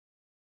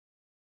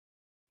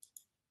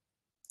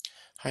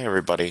Hi,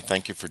 everybody.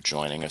 Thank you for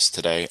joining us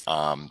today.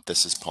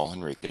 This is Paul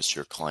Henriquez,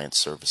 your Client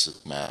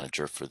Services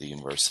Manager for the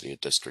University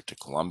of District of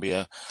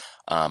Columbia.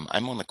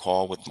 I'm on the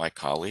call with my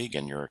colleague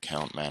and your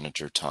account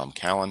manager, Tom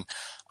Callan.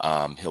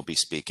 He'll be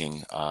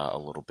speaking a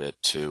little bit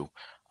too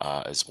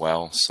as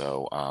well.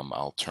 So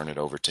I'll turn it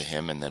over to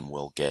him and then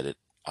we'll get it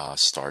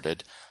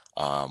started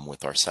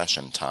with our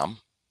session. Tom?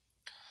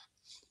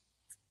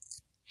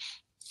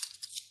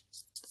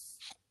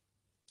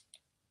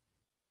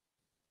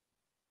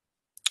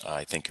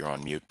 I think you're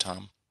on mute,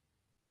 Tom.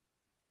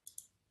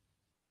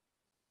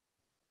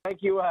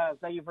 Thank you.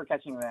 Thank you for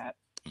catching that.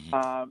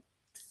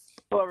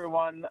 Hello,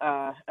 everyone.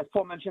 As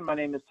Paul mentioned, my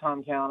name is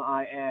Tom Callan.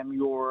 I am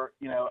your,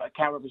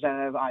 account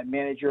representative. I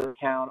manage your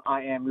account.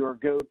 I am your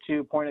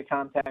go-to point of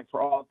contact for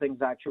all things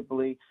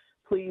IEEE.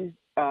 Please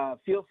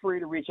feel free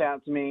to reach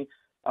out to me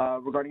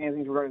regarding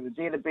anything regarding the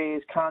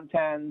database,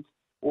 content,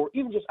 or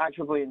even just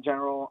IEEE in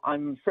general.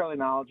 I'm fairly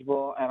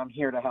knowledgeable, and I'm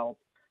here to help.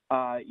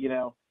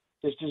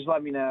 Just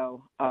let me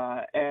know.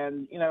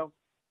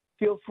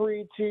 Feel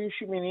free to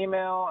shoot me an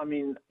email. I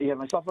mean, you have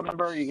my cell phone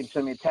number. You can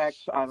send me a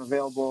text. I'm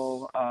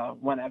available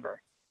whenever.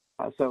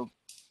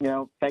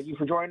 Thank you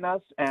for joining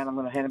us, and I'm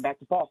going to hand it back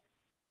to Paul.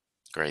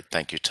 Great.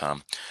 Thank you,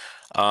 Tom.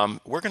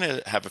 We're going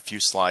to have a few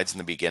slides in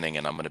the beginning,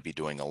 and I'm going to be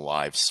doing a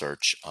live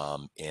search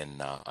in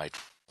IEEE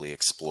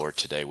Explore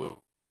today.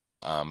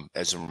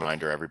 As a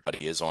reminder,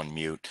 everybody is on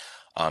mute.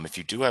 If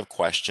you do have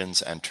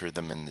questions, enter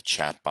them in the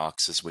chat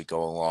box as we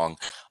go along.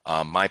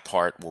 My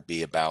part will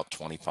be about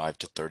 25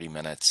 to 30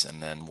 minutes,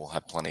 and then we'll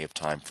have plenty of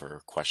time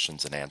for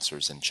questions and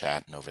answers in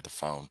chat and over the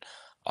phone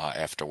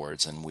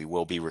afterwards. And we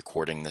will be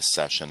recording this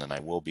session, and I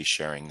will be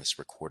sharing this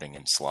recording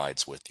and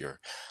slides with your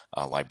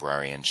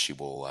librarian. She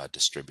will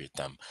distribute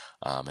them,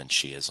 and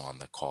she is on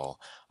the call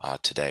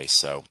today.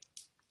 So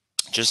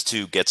just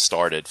to get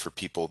started, for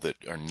people that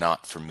are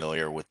not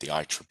familiar with the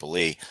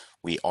IEEE,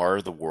 we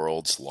are the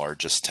world's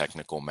largest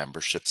technical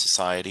membership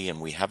society,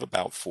 and we have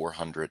about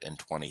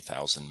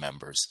 420,000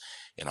 members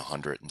in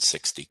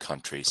 160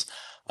 countries.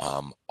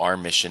 Our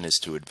mission is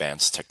to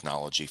advance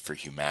technology for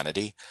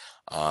humanity.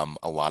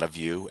 A lot of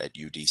you at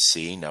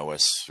UDC know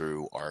us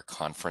through our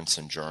conference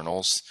and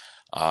journals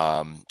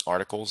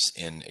articles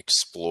in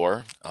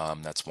Explore.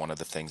 That's one of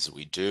the things that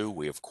we do.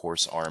 We, of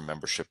course, are a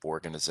membership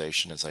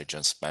organization, as I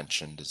just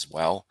mentioned as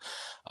well.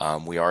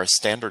 We are a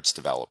standards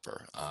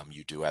developer.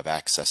 You do have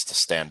access to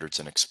standards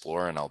in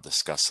Explore, and I'll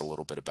discuss a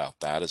little bit about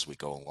that as we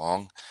go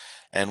along.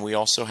 And we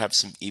also have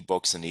some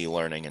ebooks and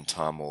e-learning, and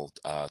Tom will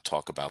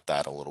talk about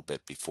that a little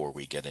bit before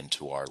we get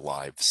into our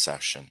live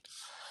session.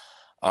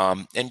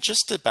 And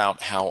just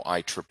about how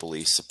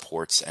IEEE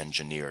supports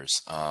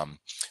engineers.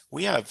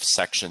 We have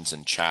sections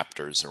and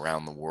chapters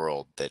around the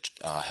world that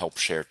help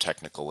share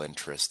technical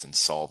interest and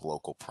solve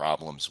local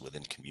problems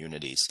within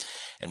communities.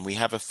 And we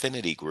have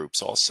affinity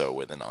groups also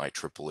within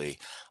IEEE.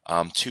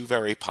 Two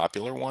very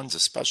popular ones,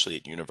 especially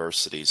at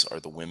universities, are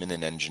the Women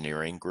in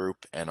Engineering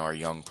group and our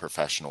Young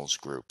Professionals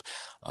group.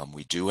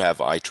 We do have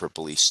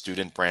IEEE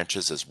student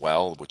branches as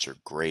well, which are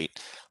great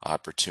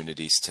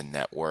opportunities to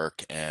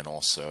network and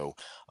also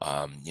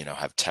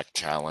have tech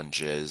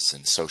challenges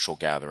and social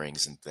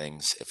gatherings and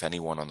things. If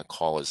anyone on the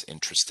call is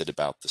interested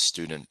about the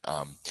student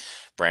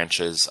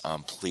branches,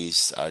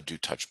 please do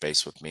touch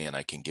base with me, and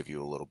I can give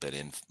you a little bit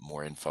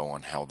more info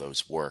on how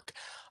those work,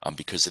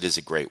 because it is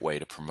a great way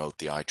to promote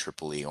the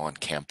IEEE on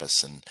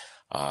campus and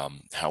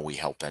how we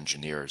help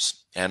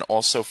engineers. And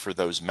also for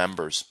those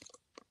members,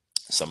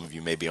 some of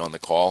you may be on the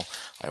call.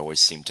 I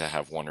always seem to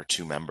have one or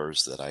two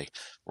members that I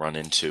run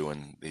into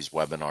in these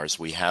webinars.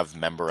 We have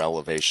member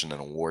elevation and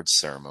awards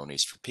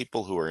ceremonies for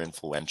people who are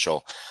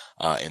influential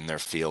in their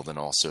field and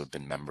also have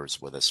been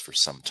members with us for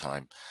some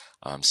time.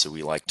 So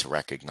we like to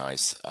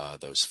recognize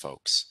those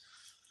folks.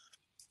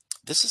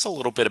 This is a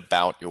little bit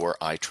about your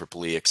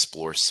IEEE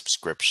Explore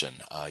subscription.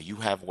 You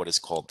have what is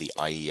called the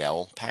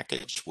IEL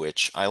package,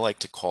 which I like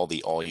to call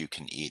the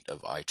all-you-can-eat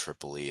of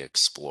IEEE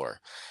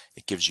Explore.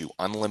 It gives you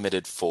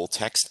unlimited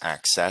full-text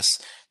access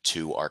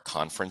to our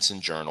conference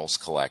and journals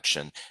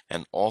collection,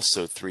 and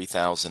also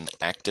 3,000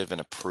 active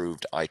and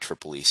approved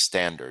IEEE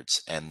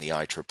standards and the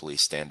IEEE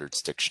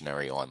Standards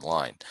Dictionary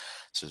online.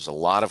 So there's a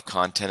lot of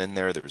content in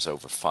there. There's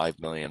over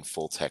 5 million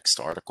full-text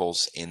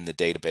articles in the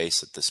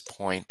database at this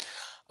point.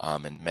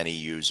 And many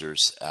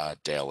users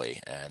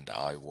daily. And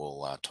I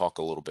will talk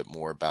a little bit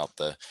more about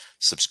the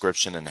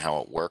subscription and how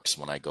it works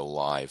when I go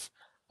live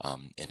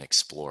in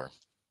Explore.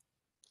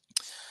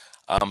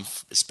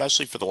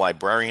 Especially for the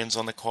librarians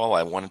on the call,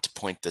 I wanted to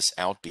point this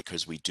out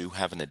because we do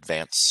have an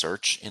advanced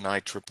search in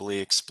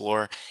IEEE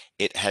Explore.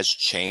 It has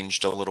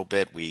changed a little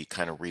bit. We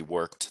kind of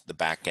reworked the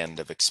back end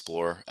of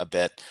Explore a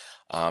bit.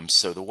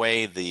 So the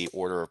way the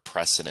order of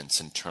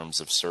precedence in terms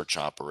of search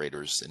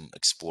operators in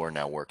Explore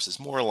now works is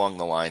more along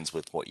the lines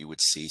with what you would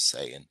see,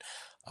 say, in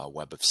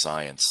Web of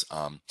Science.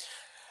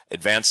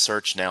 Advanced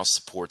search now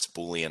supports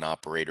Boolean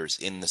operators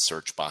in the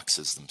search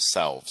boxes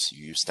themselves.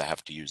 You used to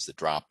have to use the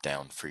drop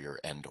down for your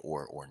and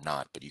or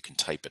not, but you can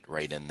type it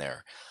right in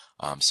there.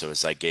 So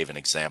as I gave an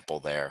example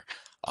there,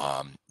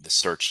 the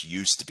search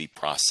used to be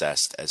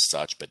processed as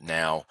such, but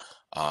now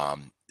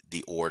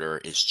the order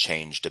is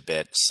changed a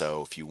bit.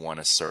 So if you want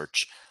to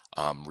search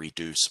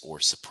reduce or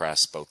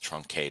suppress both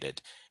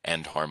truncated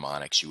and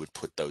harmonics, you would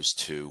put those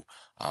two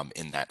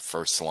in that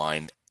first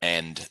line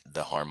and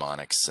the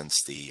harmonics,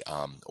 since the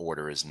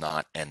order is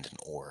not and an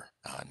or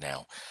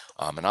now.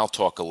 And I'll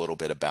talk a little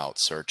bit about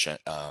search,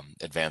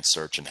 advanced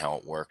search, and how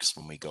it works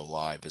when we go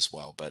live as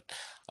well. But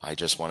I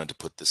just wanted to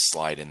put this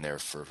slide in there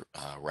for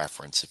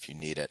reference if you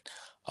need it,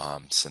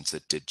 since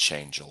it did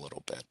change a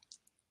little bit.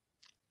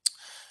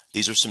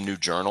 These are some new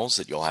journals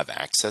that you'll have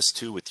access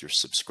to with your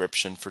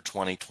subscription for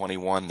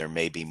 2021. There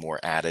may be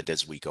more added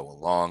as we go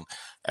along.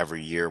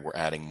 Every year we're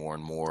adding more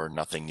and more.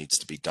 Nothing needs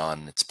to be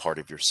done. It's part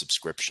of your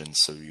subscription,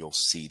 so you'll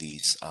see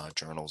these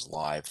journals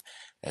live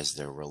as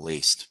they're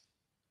released.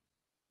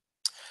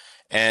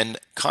 And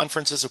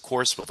conferences, of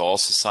course, with all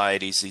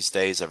societies these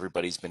days,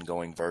 everybody's been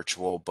going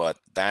virtual, but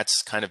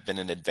that's kind of been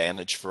an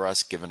advantage for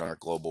us given our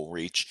global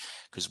reach,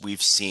 because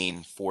we've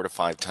seen 4 to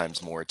 5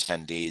 times more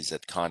attendees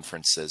at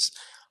conferences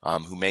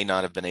who may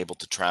not have been able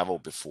to travel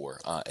before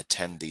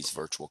attend these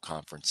virtual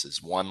conferences.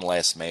 One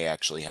last May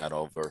actually had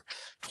over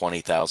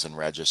 20,000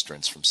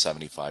 registrants from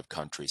 75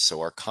 countries.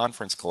 So our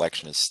conference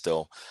collection is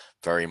still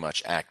very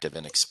much active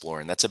and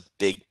exploring. That's a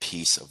big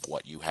piece of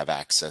what you have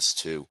access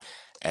to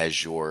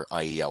as your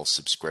IEL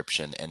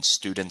subscription, and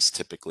students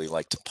typically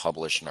like to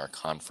publish in our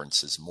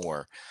conferences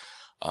more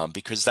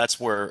because that's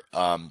where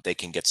they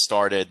can get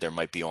started. There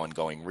might be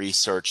ongoing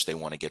research. They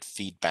want to get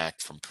feedback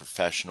from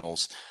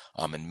professionals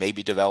and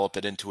maybe develop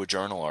it into a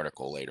journal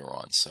article later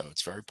on. So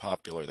it's very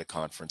popular, the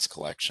conference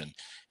collection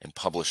and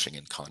publishing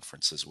in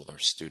conferences with our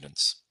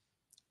students.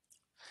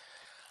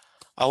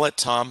 I'll let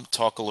Tom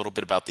talk a little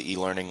bit about the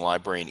e-learning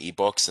library and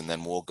ebooks, and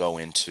then we'll go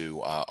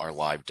into our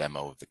live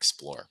demo of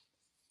Explore.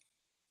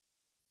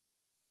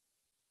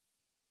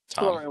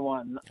 Tom? Hello,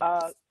 everyone.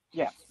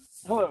 Yeah,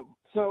 hello.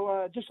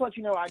 So just to let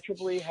you know,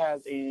 IEEE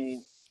has a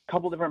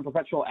couple different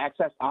perpetual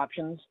access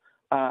options,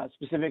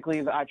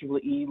 specifically the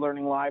IEEE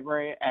Learning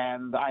Library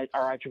and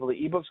our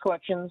IEEE eBooks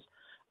collections.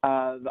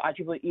 The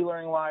IEEE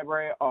e-learning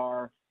library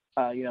are,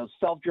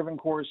 self-driven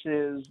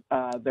courses.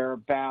 They're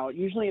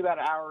usually about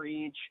an hour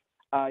each.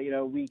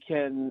 We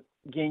can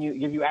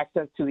give you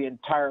access to the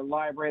entire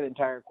library, the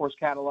entire course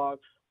catalog,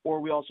 or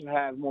we also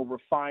have more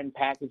refined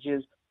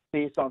packages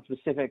based on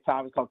specific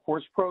topics called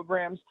course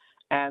programs.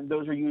 And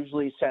those are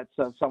usually sets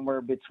of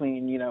somewhere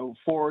between,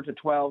 4 to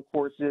 12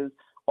 courses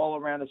all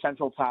around a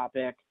central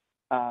topic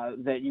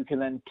that you can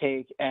then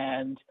take.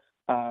 And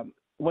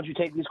once you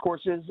take these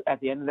courses, at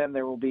the end of them,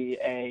 there will be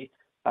a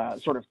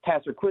sort of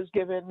test or quiz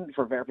given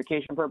for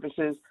verification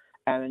purposes.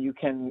 And then you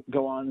can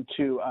go on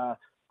to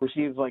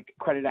receive like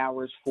credit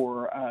hours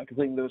for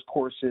completing those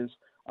courses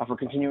for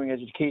continuing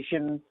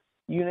education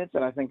units,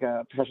 and I think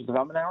professional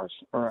development hours,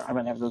 or I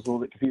might have those a little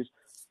bit confused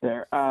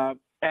there.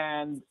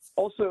 And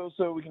also,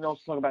 so we can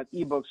also talk about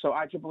ebooks. So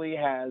IEEE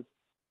has,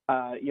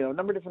 a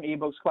number of different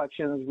ebooks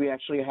collections. We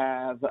actually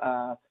have,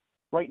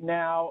 right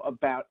now,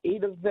 about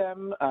 8 of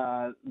them.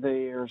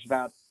 There's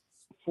about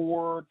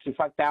 4,000 to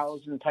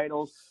 5,000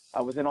 titles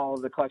within all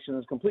of the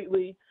collections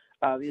completely.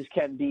 These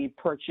can be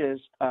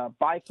purchased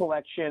by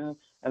collection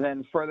and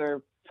then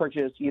further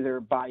purchased either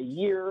by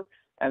year,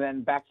 and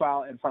then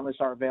backfile and front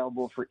lists are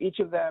available for each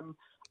of them.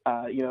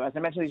 As I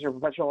mentioned, these are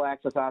perpetual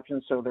access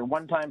options, so they're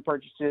one-time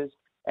purchases,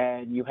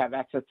 and you have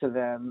access to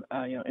them,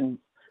 in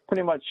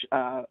pretty much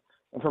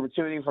in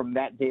perpetuity from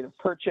that date of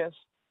purchase.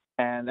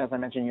 And as I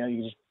mentioned, you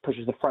can just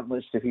purchase the front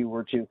list if you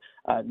were to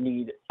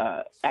need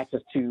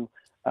access to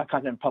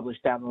content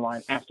published down the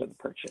line after the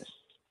purchase.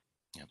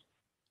 Yep.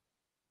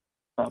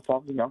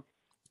 Paul, you go.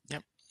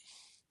 Yep.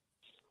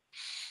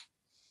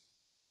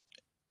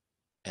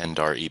 And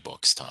our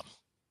ebooks, Tom.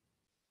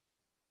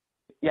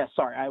 Yeah,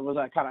 sorry, I was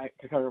kind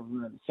of covered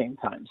them at the same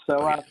time.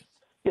 So,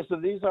 so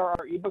these are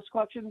our ebooks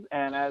collections,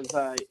 and as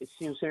it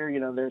seems here,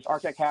 there's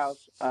Architect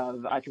House,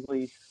 the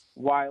IEEE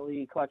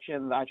Wiley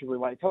collection, the IEEE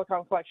Wiley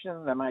Telecom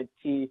collection, the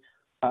MIT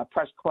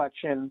Press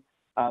collection,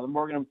 the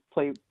Morgan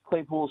and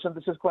Claypool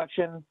Synthesis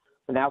collection,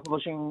 the Now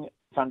Publishing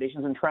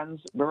Foundations and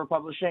Trends, River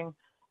Publishing,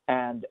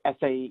 and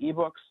SAE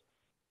ebooks.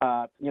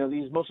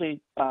 These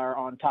mostly are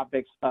on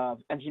topics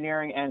of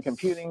engineering and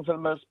computing for the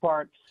most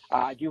part.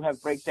 I do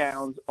have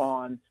breakdowns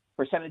on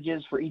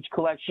percentages for each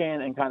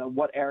collection and kind of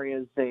what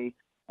areas they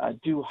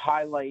do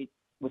highlight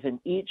within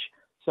each.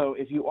 So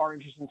if you are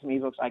interested in some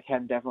ebooks, I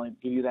can definitely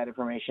give you that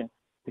information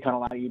to kind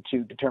of allow you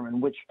to determine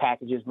which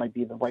packages might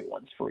be the right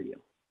ones for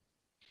you.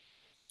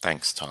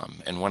 Thanks, Tom.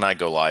 And when I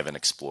go live and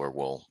Explore,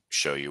 we'll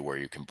show you where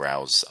you can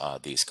browse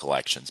these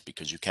collections,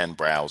 because you can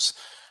browse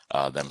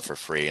them for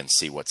free and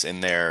see what's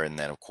in there. And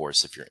then, of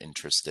course, if you're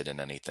interested in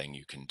anything,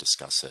 you can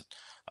discuss it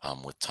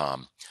with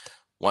Tom.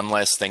 One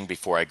last thing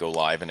before I go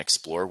live and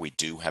Explore, we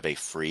do have a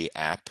free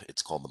app.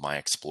 It's called the My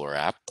Explore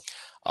app.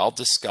 I'll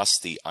discuss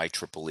the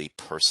IEEE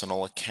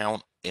personal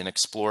account in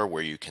Explore,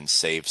 where you can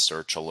save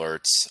search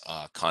alerts,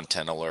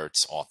 content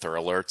alerts, author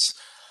alerts.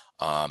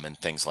 and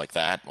things like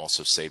that.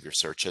 Also save your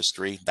search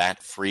history.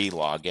 That free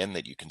login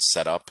that you can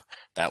set up,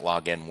 that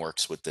login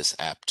works with this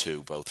app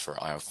too, both for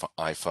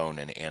iPhone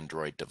and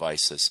Android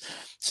devices.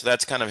 So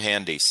that's kind of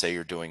handy. Say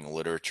you're doing a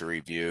literature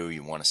review,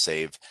 you want to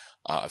save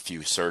a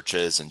few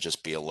searches and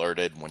just be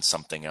alerted when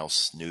something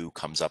else new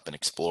comes up in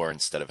Explore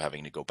instead of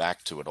having to go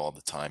back to it all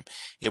the time.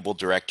 It will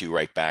direct you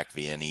right back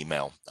via an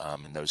email,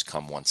 and those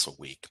come once a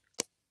week.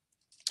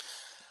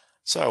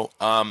 So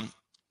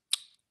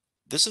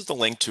this is the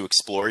link to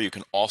Explore. You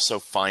can also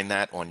find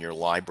that on your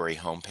library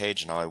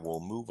homepage, and I will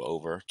move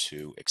over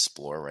to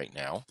Explore right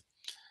now.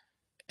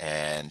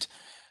 And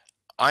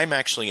I'm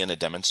actually in a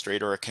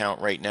demonstrator account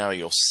right now.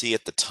 You'll see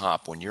at the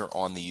top when you're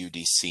on the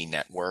UDC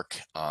network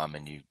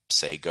and you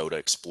say go to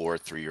Explore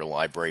through your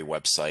library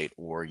website,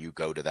 or you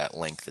go to that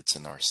link that's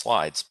in our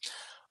slides.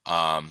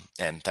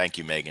 And thank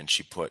you, Megan.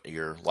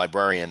 Your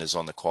librarian is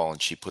on the call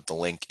and she put the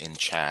link in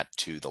chat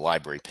to the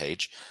library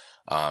page.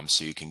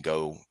 So you can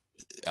go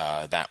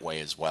that way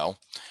as well.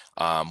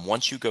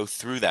 Once you go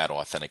through that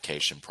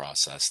authentication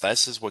process,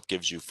 this is what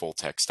gives you full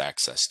text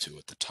access to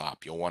at the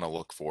top. You'll want to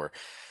look for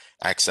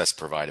access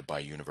provided by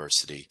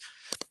University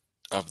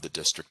of the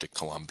District of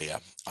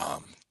Columbia.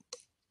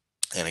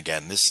 And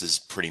again, this is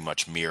pretty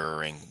much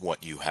mirroring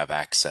what you have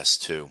access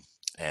to.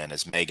 And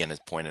as Megan has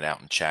pointed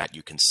out in chat,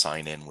 you can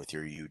sign in with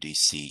your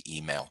UDC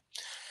email.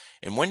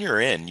 And when you're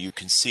in, you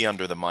can see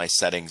under the My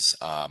Settings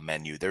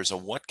menu, there's a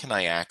What Can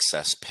I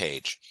Access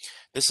page.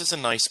 This is a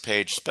nice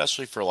page,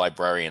 especially for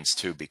librarians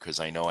too, because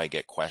I know I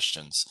get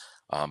questions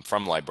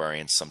from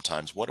librarians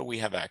sometimes. What do we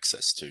have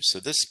access to? So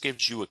this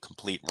gives you a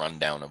complete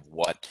rundown of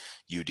what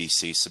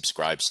UDC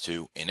subscribes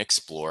to in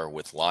Explore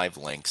with live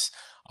links.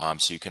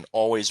 So you can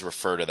always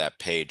refer to that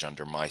page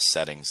under My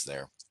Settings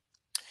there.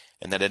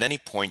 And then at any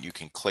point you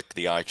can click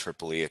the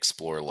IEEE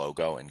Explore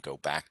logo and go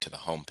back to the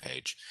home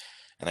page.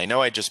 And I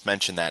know I just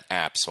mentioned that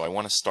app, so I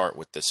want to start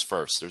with this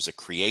first. There's a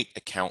Create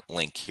Account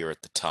link here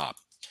at the top.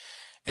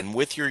 And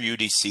with your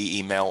UDC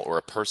email or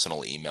a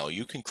personal email,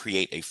 you can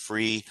create a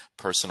free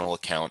personal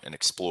account in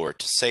Explore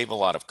to save a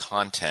lot of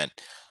content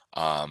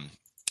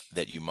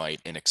that you might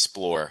in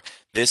Explore.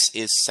 This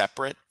is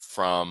separate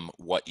from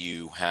what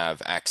you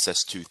have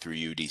access to through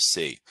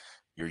UDC.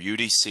 Your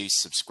UDC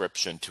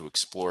subscription to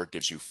Explore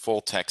gives you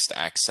full text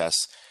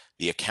access.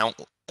 The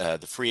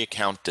free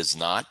account does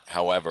not.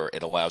 However,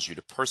 it allows you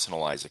to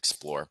personalize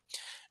Explore.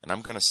 And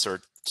I'm going to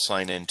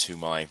sign into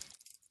my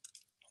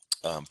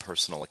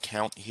personal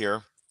account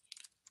here.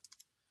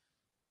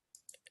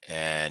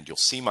 And you'll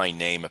see my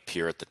name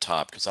appear at the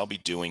top because I'll be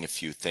doing a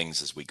few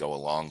things as we go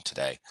along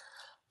today.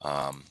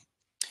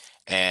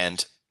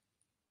 And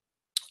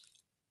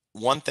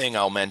one thing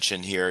I'll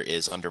mention here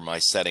is under My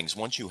Settings,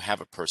 once you have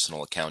a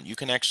personal account, you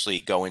can actually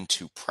go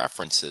into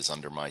Preferences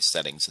under My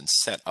Settings and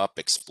set up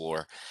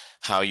Explore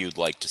how you'd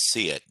like to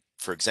see it.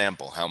 For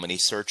example, how many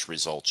search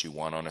results you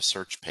want on a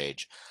search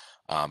page,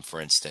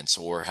 for instance,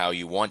 or how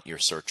you want your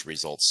search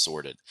results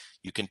sorted.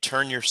 You can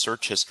turn your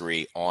search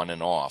history on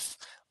and off.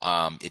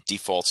 It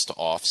defaults to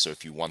off, so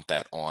if you want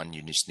that on,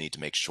 you just need to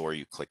make sure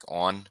you click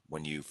on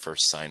when you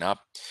first sign up.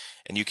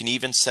 And you can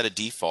even set a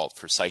default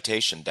for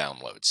citation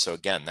downloads. So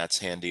again, that's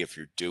handy if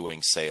you're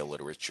doing, say, a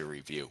literature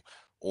review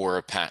or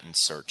a patent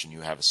search and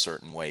you have a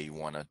certain way you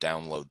want to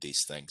download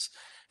these things.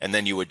 And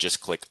then you would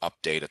just click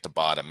update at the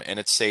bottom and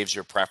it saves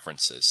your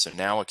preferences. So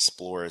now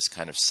Explore is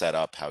kind of set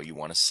up how you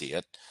want to see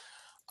it.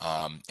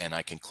 And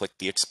I can click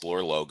the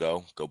Explore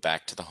logo, go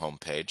back to the home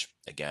page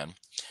again.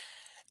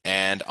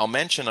 And I'll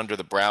mention under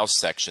the Browse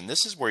section,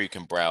 this is where you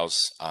can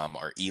browse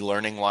our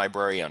e-learning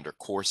library under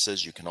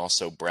Courses. You can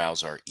also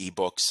browse our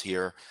ebooks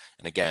here.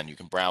 And again, you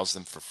can browse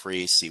them for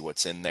free, see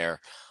what's in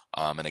there.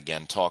 And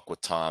again, talk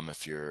with Tom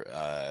if you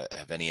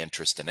have any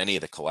interest in any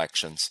of the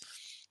collections,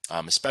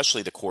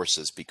 especially the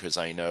courses, because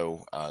I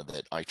know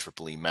that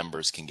IEEE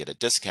members can get a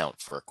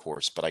discount for a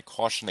course, but I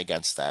caution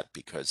against that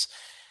because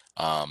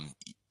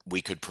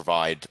we could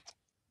provide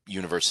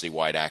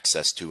university-wide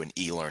access to an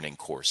e-learning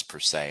course per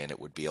se, and it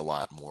would be a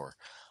lot more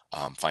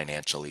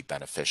financially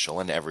beneficial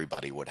and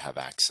everybody would have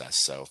access.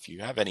 So if you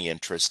have any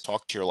interest,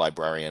 talk to your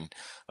librarian,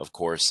 of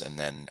course, and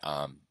then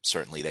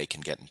certainly they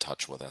can get in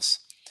touch with us.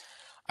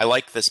 I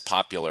like this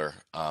popular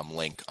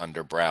link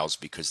under Browse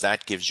because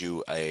that gives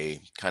you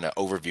a kind of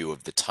overview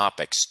of the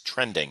topics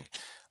trending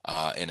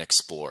in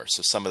Explore.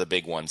 So some of the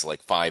big ones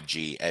like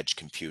 5G, edge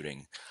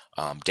computing,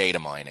 data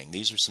mining,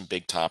 these are some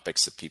big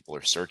topics that people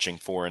are searching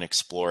for in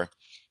Explore.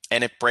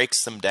 And it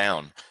breaks them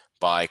down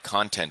by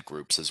content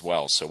groups as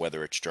well. So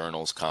whether it's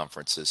journals,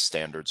 conferences,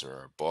 standards,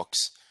 or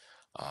books,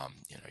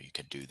 you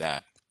can do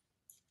that.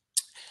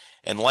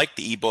 And like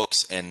the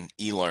ebooks and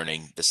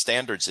e-learning, the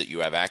standards that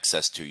you have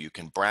access to, you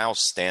can browse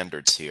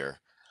standards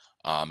here.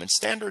 And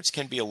standards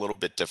can be a little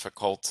bit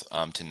difficult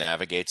to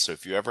navigate. So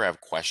if you ever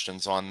have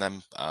questions on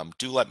them,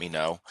 do let me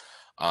know.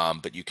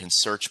 But you can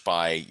search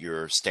by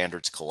your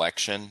standards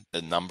collection,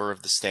 the number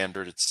of the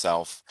standard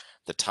itself,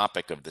 the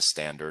topic of the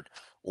standard,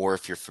 or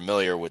if you're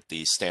familiar with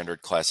the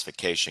standard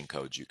classification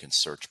codes, you can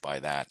search by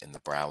that in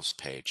the Browse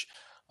page.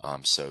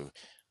 So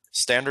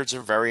standards are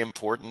very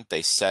important.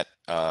 They set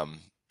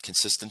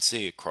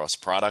consistency across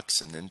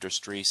products and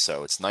industry,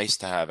 so it's nice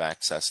to have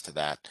access to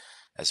that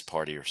as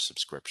part of your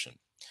subscription.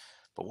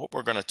 But what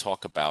we're going to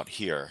talk about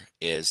here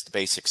is the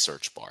basic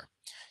search bar.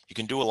 You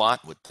can do a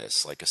lot with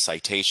this, like a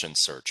citation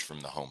search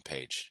from the home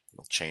page.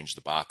 You'll change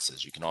the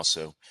boxes. You can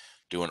also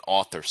do an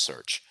author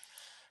search.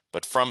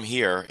 But from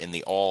here in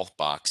the all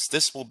box,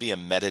 this will be a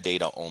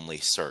metadata only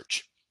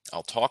search.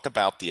 I'll talk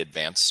about the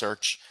advanced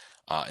search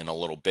in a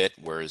little bit,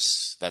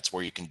 whereas that's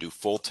where you can do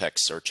full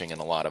text searching and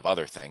a lot of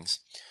other things.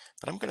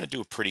 But I'm going to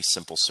do a pretty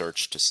simple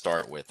search to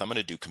start with. I'm going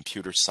to do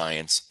computer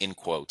science in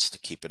quotes to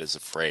keep it as a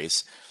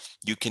phrase.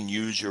 You can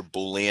use your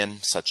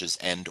Boolean such as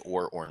and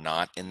or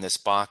not in this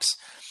box.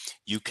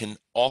 You can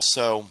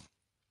also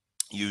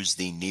use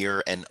the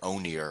near and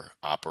near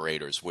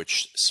operators,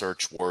 which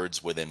search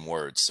words within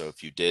words. So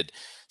if you did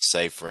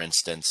say, for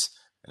instance,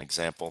 an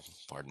example,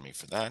 pardon me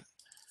for that,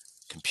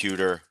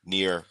 computer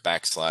near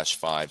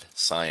 \5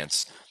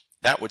 science,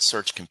 that would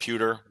search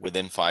computer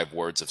within 5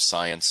 words of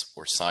science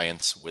or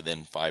science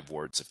within 5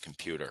 words of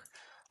computer.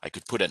 I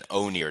could put an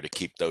near to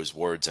keep those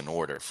words in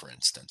order, for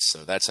instance.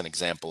 So that's an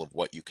example of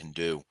what you can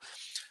do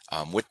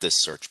with this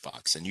search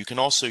box. And you can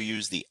also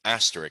use the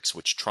asterisk,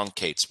 which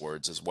truncates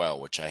words as well,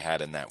 which I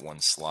had in that one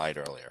slide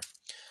earlier.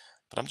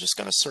 But I'm just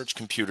going to search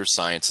computer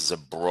science as a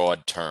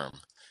broad term.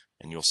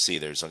 And you'll see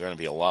there's going to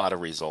be a lot of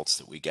results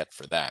that we get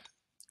for that.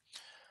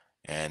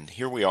 And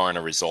here we are on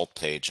a result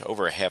page,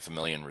 over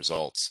 500,000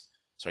 results.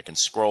 So I can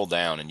scroll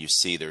down and you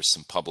see there's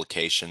some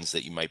publications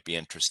that you might be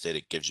interested.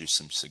 It gives you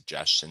some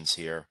suggestions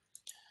here.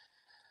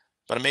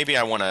 But maybe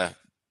I want to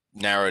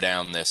narrow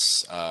down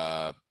this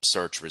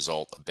search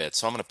result a bit.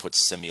 So I'm going to put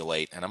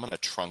simulate and I'm going to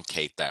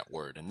truncate that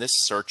word. And this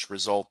search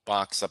result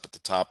box up at the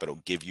top, it'll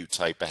give you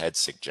type ahead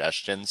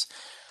suggestions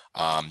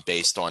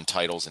based on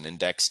titles and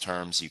index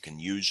terms. You can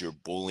use your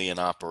Boolean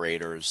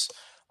operators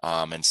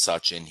and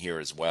such in here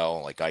as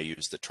well. Like I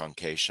use the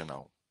truncation.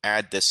 I'll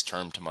add this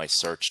term to my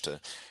search to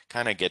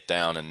kind of get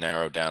down and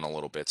narrow down a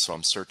little bit. So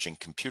I'm searching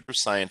computer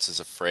science as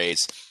a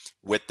phrase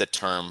with the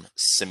term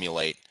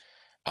simulate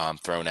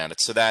thrown at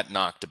it. So that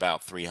knocked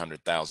about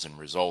 300,000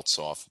 results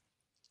off.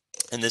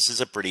 And this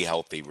is a pretty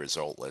healthy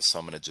result list, so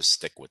I'm going to just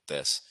stick with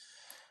this.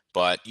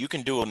 But you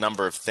can do a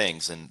number of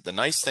things. And the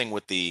nice thing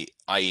with the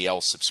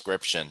IEL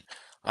subscription,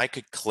 I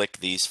could click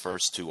these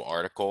first 2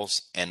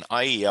 articles, and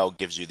IEL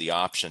gives you the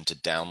option to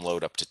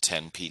download up to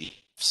 10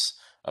 PDFs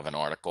of an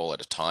article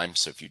at a time.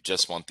 So if you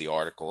just want the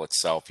article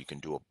itself, you can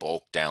do a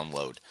bulk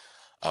download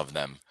of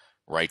them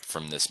right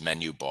from this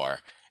menu bar.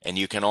 And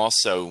you can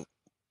also,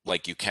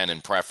 like you can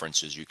in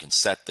preferences, you can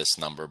set this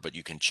number, but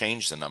you can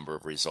change the number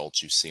of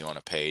results you see on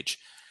a page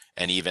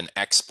and even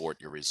export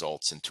your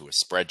results into a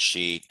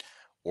spreadsheet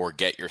or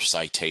get your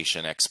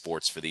citation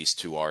exports for these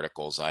 2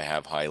 articles I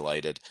have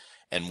highlighted.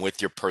 And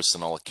with your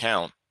personal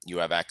account, you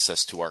have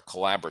access to our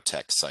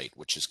Collaboratech site,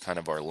 which is kind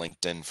of our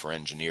LinkedIn for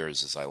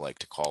engineers, as I like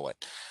to call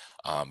it.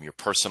 Your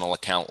personal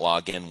account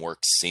login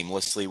works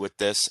seamlessly with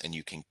this, and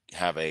you can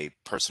have a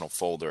personal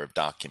folder of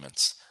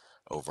documents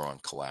over on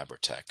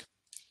Collaboratech.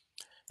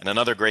 And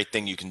another great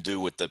thing you can do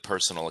with the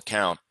personal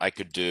account, I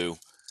could do,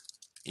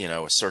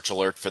 a search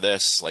alert for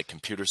this, like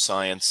computer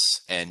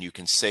science, and you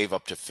can save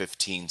up to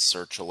 15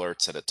 search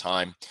alerts at a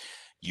time.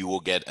 You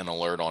will get an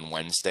alert on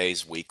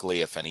Wednesdays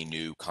weekly if any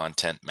new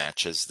content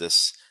matches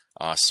this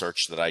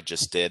search that I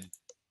just did.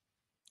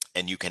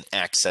 And you can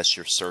access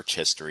your search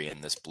history in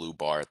this blue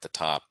bar at the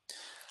top.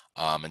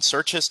 And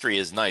search history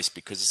is nice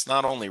because it's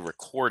not only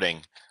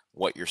recording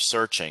what you're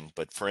searching,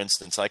 but for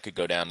instance, I could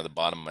go down to the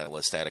bottom of my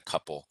list. I had a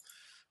couple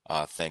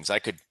things. I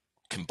could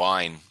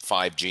combine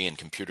 5G and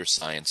computer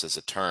science as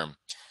a term,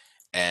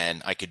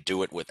 and I could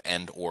do it with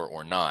and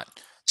or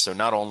not. So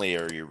not only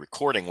are you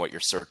recording what you're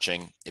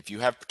searching, if you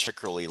have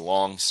particularly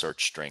long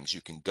search strings,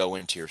 you can go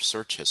into your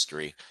search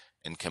history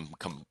and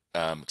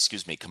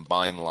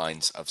combine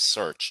lines of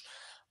search.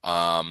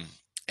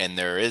 And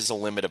there is a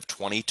limit of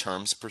 20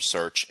 terms per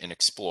search in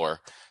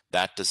Explore.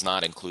 That does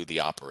not include the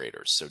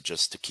operators, so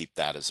just to keep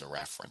that as a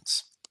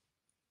reference.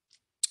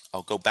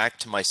 I'll go back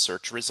to my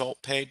search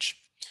result page.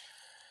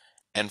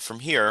 And from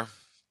here,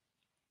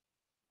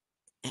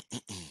 I'm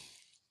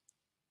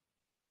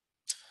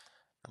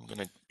going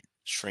to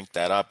shrink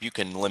that up. You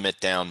can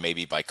limit down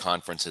maybe by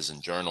conferences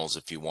and journals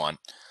if you want.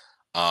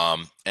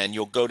 And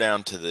you'll go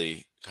down to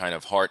the kind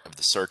of heart of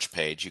the search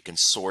page. You can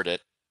sort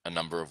it a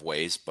number of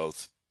ways,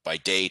 both by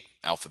date,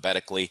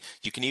 alphabetically.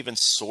 You can even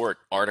sort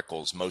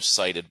articles most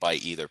cited by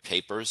either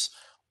papers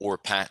or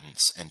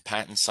patents. And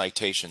patent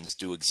citations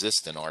do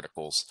exist in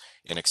articles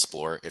in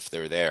Explore if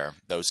they're there.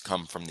 Those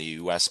come from the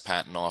US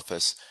Patent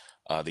Office,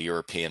 the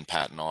European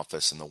Patent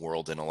Office, and the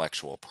World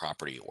Intellectual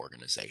Property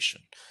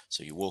Organization.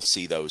 So you will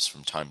see those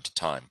from time to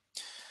time.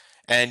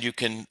 And you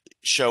can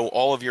show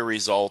all of your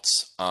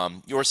results,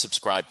 your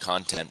subscribed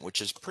content,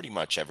 which is pretty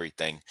much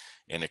everything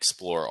in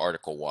Explore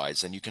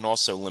article-wise. And you can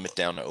also limit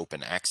down to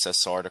open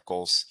access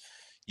articles.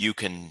 You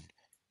can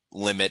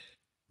limit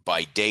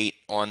by date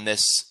on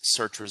this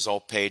search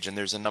result page, and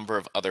there's a number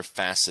of other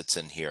facets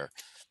in here.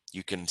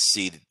 You can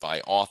see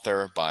by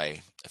author,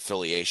 by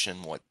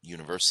affiliation, what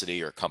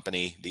university or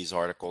company these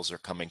articles are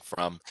coming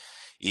from,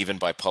 even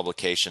by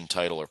publication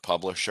title or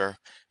publisher.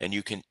 And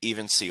you can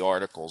even see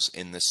articles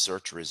in this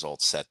search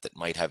results set that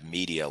might have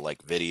media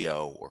like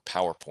video or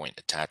PowerPoint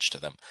attached to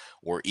them,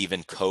 or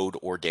even code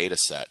or data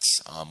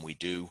sets. We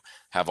do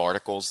have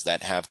articles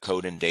that have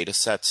code and data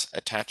sets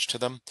attached to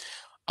them.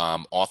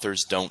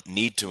 Authors don't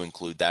need to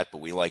include that,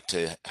 but we like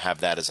to have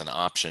that as an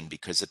option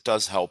because it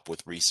does help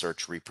with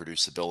research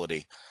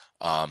reproducibility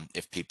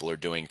if people are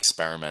doing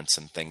experiments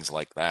and things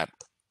like that.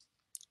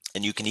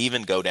 And you can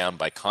even go down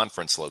by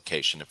conference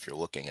location if you're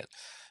looking at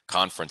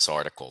conference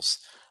articles,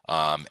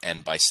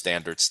 and by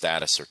standard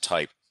status or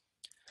type.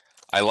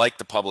 I like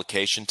the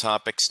publication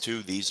topics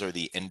too. These are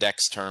the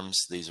index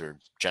terms. These are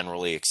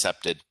generally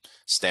accepted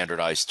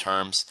standardized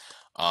terms.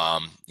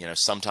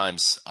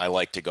 Sometimes I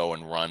like to go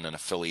and run an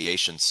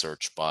affiliation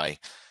search by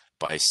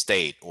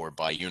state or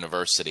by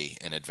university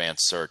in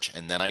advanced search,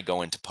 and then I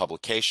go into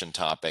publication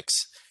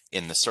topics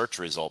in the search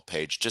result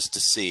page just to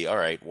see, all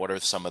right, what are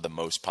some of the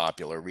most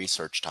popular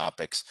research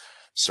topics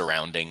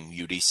surrounding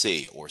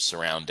UDC or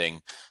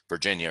surrounding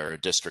Virginia or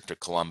District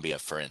of Columbia,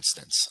 for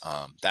instance.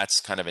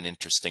 That's kind of an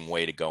interesting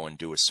way to go and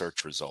do a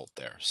search result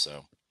there.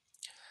 So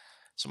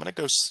I'm going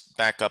to go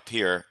back up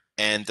here,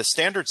 and the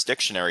standards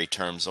dictionary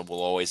terms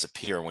will always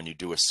appear when you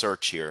do a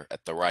search here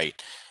at the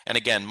right. And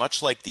again,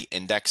 much like the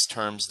index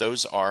terms,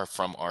 those are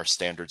from our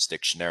standards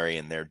dictionary,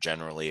 and they're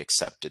generally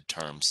accepted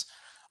terms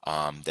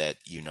that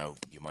you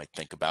might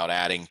think about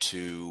adding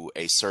to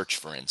a search,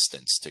 for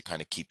instance, to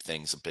kind of keep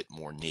things a bit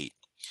more neat.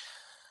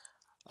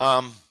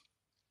 I'm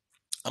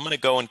going to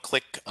go and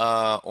click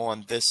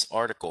on this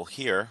article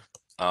here,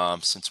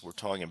 since we're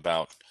talking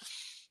about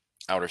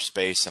outer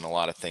space and a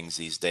lot of things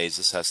these days.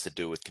 This has to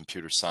do with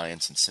computer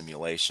science and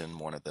simulation,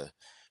 one of the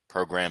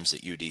programs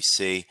at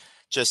UDC,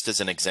 just as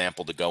an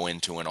example to go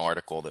into an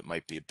article that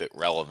might be a bit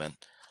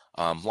relevant.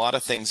 A lot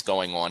of things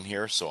going on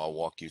here, so I'll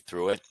walk you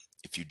through it.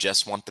 If you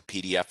just want the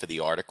PDF of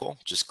the article,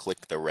 just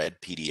click the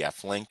red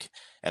PDF link.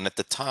 And at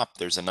the top,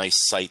 there's a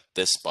nice Cite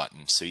This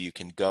button, so you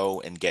can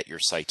go and get your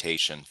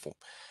citation for,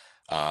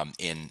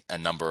 in a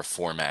number of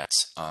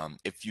formats.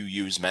 If you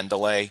use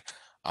Mendeley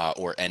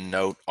or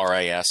EndNote,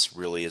 RIS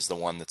really is the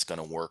one that's going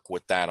to work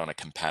with that on a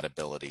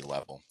compatibility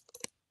level.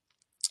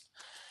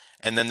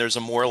 And then there's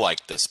a more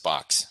like this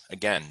box.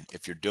 Again,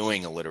 if you're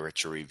doing a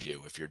literature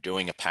review, if you're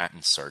doing a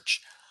patent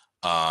search,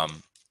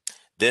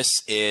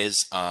 this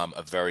is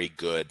a very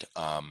good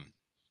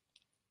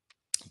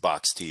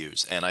box to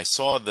use. And I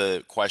saw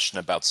the question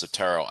about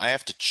Zotero. I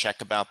have to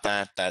check about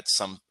that.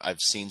 I've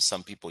seen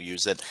some people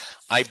use it.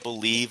 I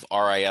believe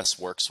RIS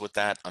works with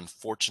that.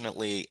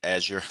 Unfortunately,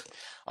 as your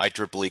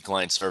IEEE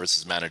Client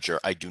Services Manager,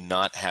 I do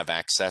not have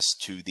access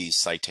to these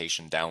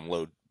citation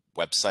download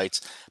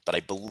websites, but I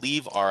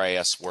believe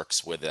RIS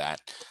works with that.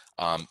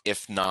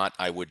 If not,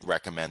 I would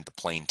recommend the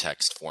plain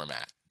text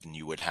format, and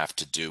you would have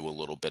to do a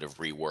little bit of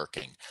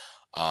reworking.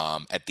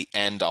 At the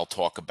end, I'll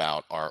talk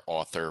about our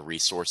author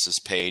resources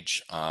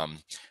page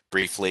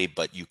briefly,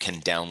 but you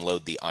can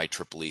download the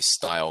IEEE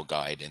style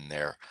guide in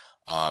there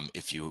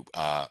if you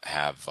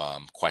have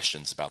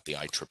questions about the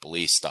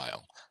IEEE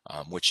style,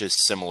 which is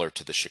similar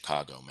to the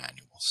Chicago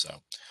manual.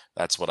 So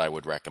that's what I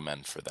would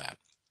recommend for that.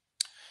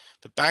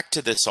 But back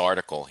to this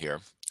article here.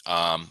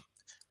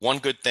 One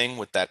good thing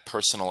with that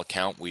personal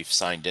account we've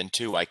signed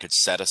into, I could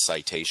set a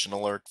citation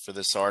alert for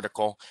this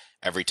article.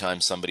 Every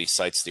time somebody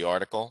cites the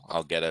article,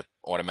 I'll get an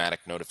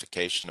automatic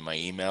notification in my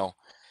email.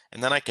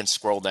 And then I can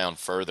scroll down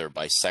further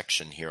by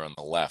section here on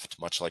the left,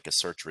 much like a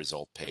search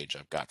result page.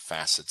 I've got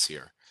facets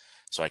here.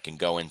 So I can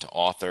go into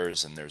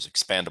authors, and there's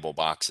expandable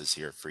boxes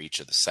here for each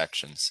of the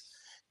sections.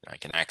 I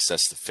can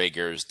access the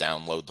figures,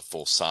 download the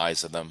full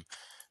size of them.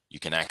 You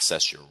can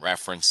access your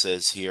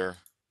references here.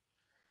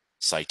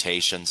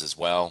 Citations as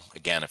well.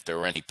 Again, if there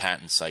were any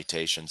patent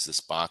citations,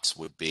 this box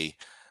would be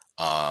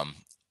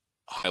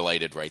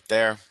highlighted right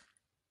there.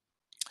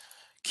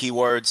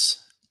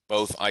 Keywords,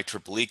 both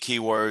IEEE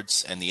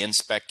keywords and the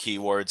InSpec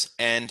keywords,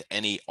 and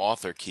any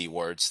author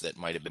keywords that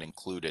might have been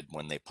included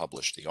when they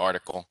published the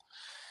article.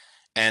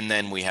 And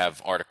then we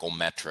have article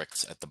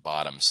metrics at the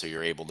bottom, so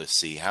you're able to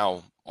see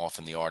how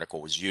often the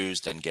article was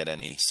used and get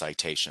any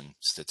citation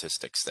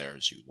statistics there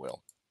as you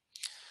will.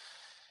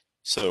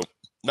 So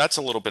that's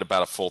a little bit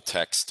about a full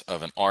text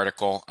of an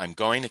article. I'm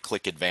going to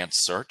click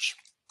Advanced Search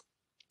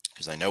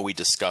because I know we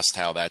discussed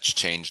how that's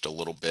changed a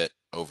little bit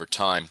over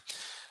time.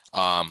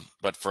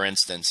 But for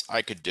instance,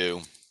 I could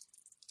do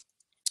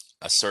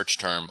a search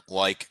term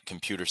like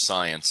computer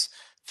science,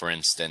 for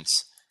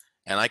instance,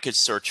 and I could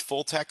search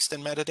full text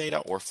and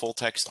metadata or full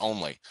text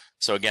only.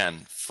 So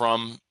again,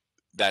 from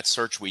that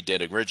search we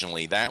did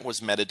originally, that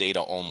was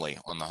metadata only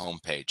on the home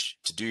page.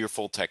 To do your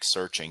full text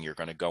searching, you're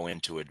going to go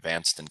into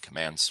advanced and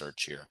command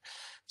search here.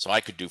 So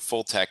I could do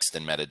full text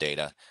and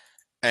metadata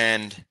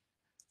and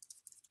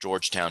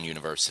Georgetown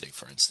University,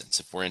 for instance.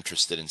 If we're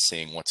interested in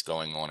seeing what's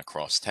going on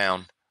across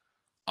town,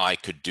 I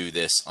could do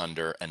this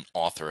under an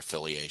author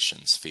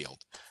affiliations field.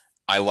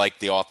 I like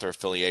the author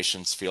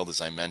affiliations field.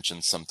 As I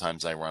mentioned,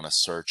 sometimes I run a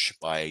search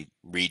by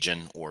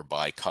region or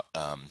by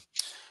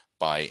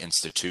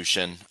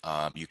institution.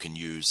 You can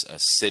use a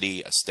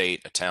city, a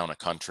state, a town, a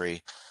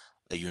country,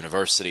 a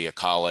university, a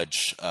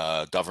college,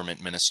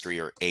 government ministry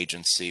or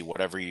agency,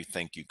 whatever you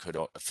think you could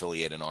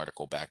affiliate an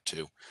article back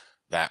to,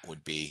 that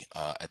would be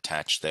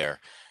attached there.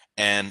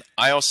 And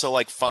I also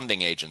like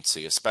funding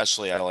agency,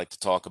 especially I like to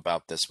talk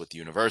about this with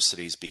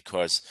universities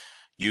because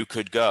you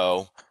could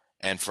go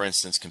and, for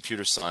instance,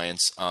 computer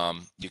science,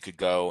 you could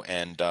go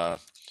and,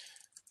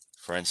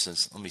 for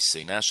instance, let me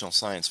see, National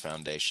Science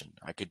Foundation.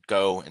 I could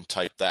go and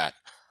type that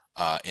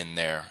in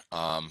there,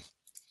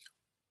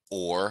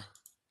 or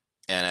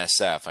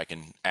NSF. I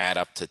can add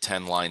up to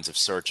 10 lines of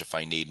search if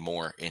I need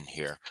more in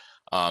here.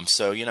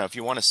 So, if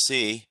you want to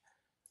see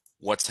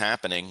what's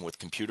happening with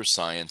computer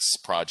science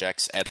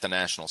projects at the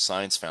National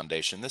Science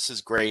Foundation, this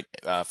is great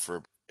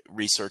for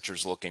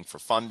researchers looking for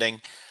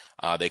funding.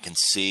 They can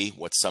see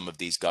what some of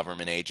these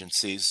government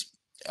agencies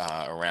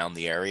around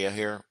the area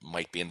here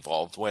might be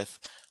involved with.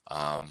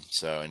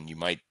 And you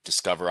might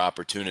discover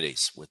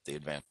opportunities with the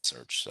advanced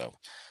search. So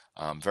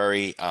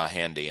very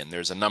handy. And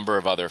there's a number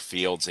of other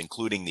fields,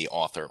 including the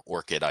author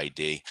ORCID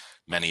ID.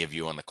 Many of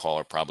you on the call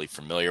are probably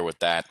familiar with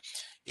that.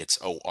 It's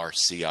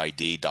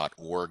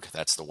orcid.org.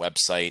 That's the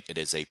website. It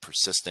is a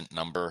persistent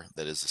number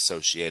that is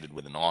associated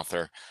with an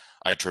author.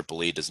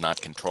 IEEE does not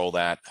control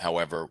that.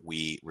 However,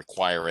 we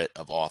require it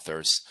of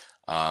authors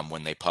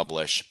when they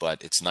publish,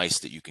 but it's nice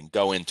that you can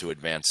go into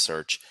advanced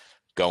search,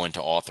 go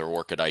into author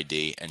ORCID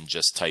ID and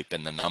just type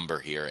in the number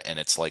here, and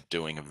it's like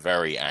doing a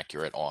very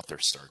accurate author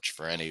search.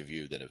 For any of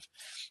you that have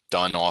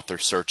done author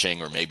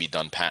searching or maybe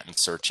done patent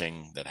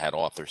searching that had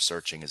author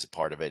searching as a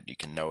part of it, you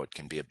can know it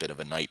can be a bit of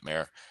a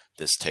nightmare.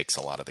 This takes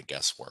a lot of the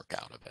guesswork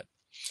out of it.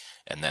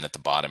 And then at the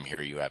bottom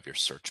here, you have your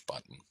search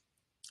button.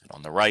 And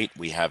on the right,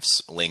 we have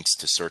links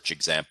to search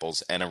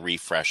examples and a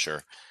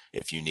refresher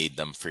if you need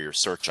them for your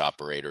search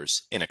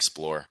operators in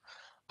Explore.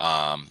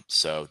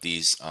 So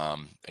these,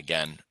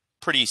 again,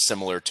 pretty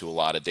similar to a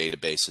lot of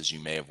databases you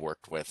may have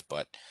worked with,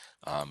 but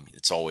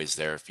it's always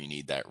there if you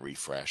need that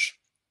refresh.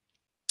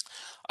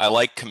 I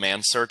like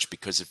command search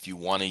because if you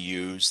want to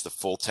use the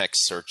full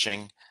text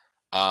searching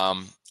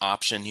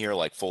option here,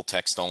 like full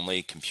text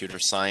only, computer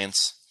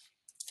science,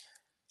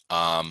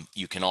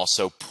 you can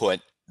also put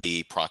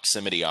the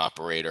proximity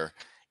operator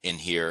in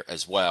here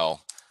as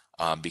well,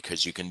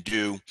 because you can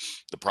do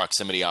the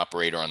proximity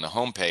operator on the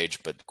home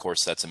page, but of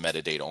course that's a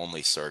metadata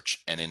only search.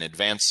 And in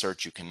advanced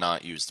search, you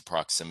cannot use the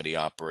proximity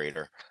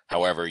operator.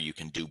 However, you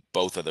can do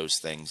both of those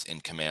things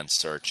in command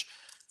search.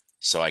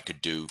 So I could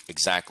do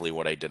exactly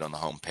what I did on the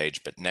home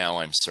page, but now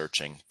I'm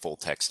searching full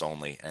text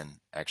only. And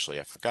actually,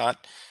 I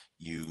forgot,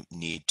 you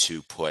need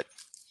to put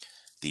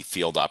the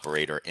field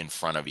operator in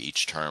front of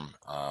each term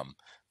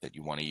that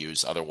you want to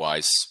use.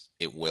 Otherwise,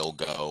 it will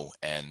go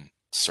and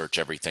search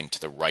everything to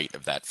the right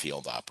of that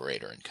field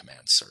operator in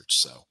command search.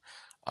 So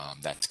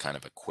that's kind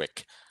of a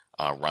quick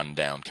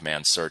rundown.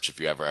 Command search, if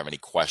you ever have any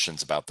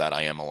questions about that,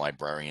 I am a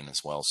librarian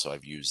as well, so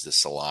I've used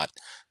this a lot.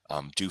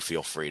 Do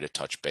feel free to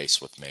touch base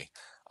with me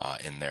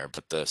in there.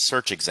 But the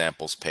search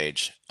examples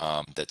page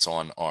that's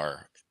on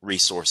our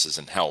resources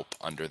and help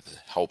under the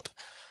help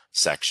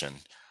section,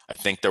 I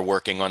think they're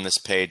working on this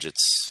page.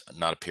 It's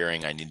not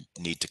appearing. I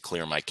need to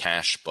clear my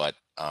cache, but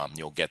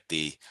you'll get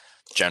the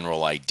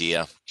general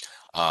idea.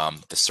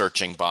 The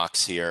searching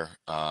box here,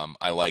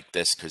 I like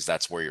this because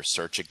that's where your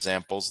search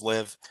examples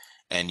live.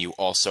 And you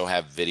also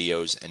have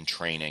videos and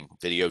training,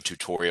 video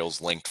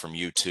tutorials linked from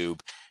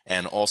YouTube.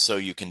 And also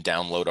you can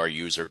download our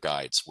user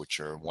guides, which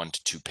are 1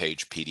 to 2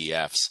 page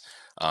PDFs.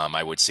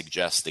 I would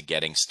suggest the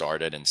getting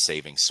started and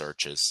saving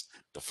searches,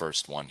 the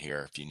first one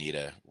here, if you need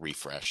a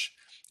refresh.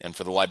 And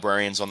for the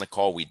librarians on the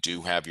call, we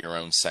do have your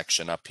own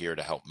section up here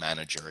to help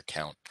manage your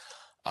account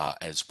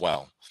as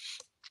well.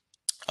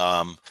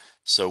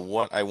 So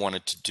what I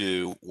wanted to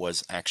do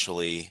was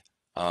actually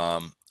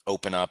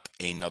open up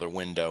another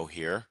window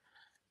here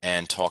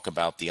and talk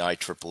about the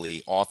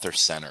IEEE Author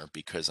Center,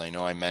 because I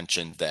know I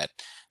mentioned that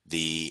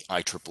the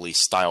IEEE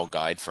Style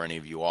Guide for any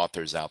of you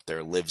authors out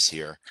there lives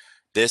here.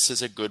 This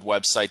is a good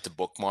website to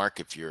bookmark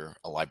if you're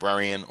a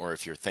librarian or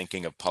if you're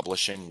thinking of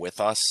publishing with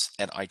us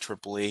at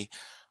IEEE.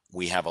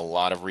 We have a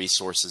lot of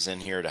resources in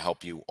here to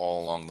help you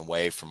all along the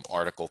way, from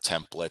article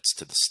templates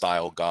to the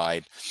style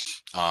guide.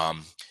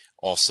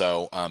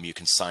 Also, you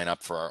can sign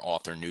up for our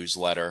author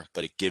newsletter,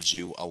 but it gives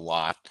you a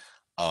lot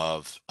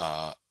of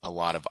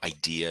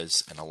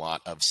ideas and a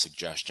lot of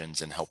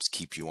suggestions and helps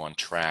keep you on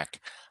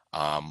track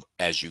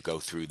as you go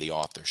through the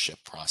authorship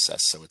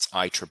process. So it's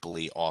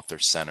IEEE Author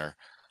Center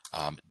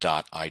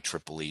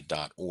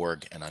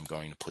 .IEEE.org, and I'm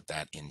going to put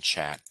that in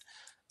chat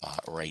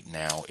right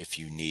now if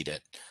you need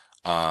it.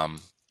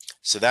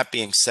 So that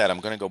being said, I'm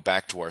going to go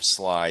back to our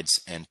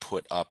slides and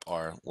put up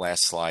our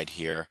last slide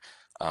here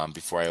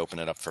before I open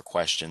it up for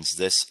questions.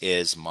 This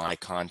is my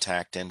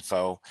contact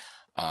info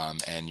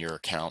and your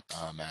account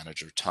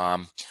manager,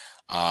 Tom.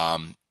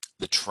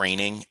 The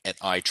training at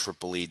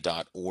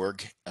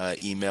IEEE.org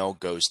email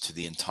goes to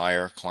the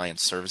entire client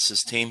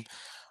services team.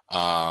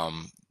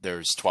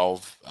 There's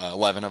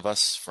 11 of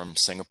us from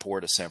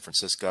Singapore to San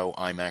Francisco.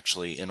 I'm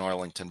actually in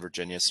Arlington,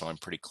 Virginia, so I'm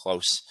pretty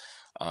close.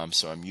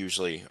 So I'm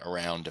usually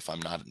around if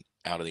I'm not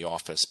out of the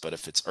office, but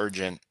if it's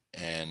urgent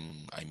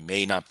and I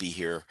may not be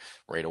here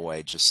right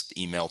away, just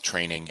email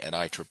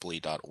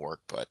training@ieee.org,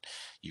 but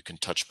you can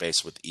touch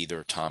base with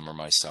either Tom or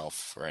myself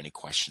for any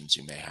questions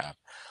you may have.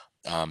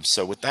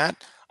 So with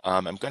that,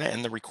 I'm going to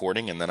end the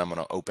recording and then I'm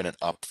going to open it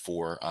up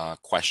for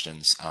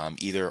questions,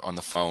 either on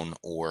the phone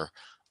or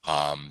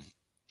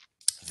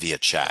via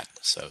chat.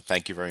 So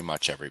thank you very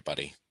much,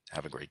 everybody.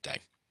 Have a great day.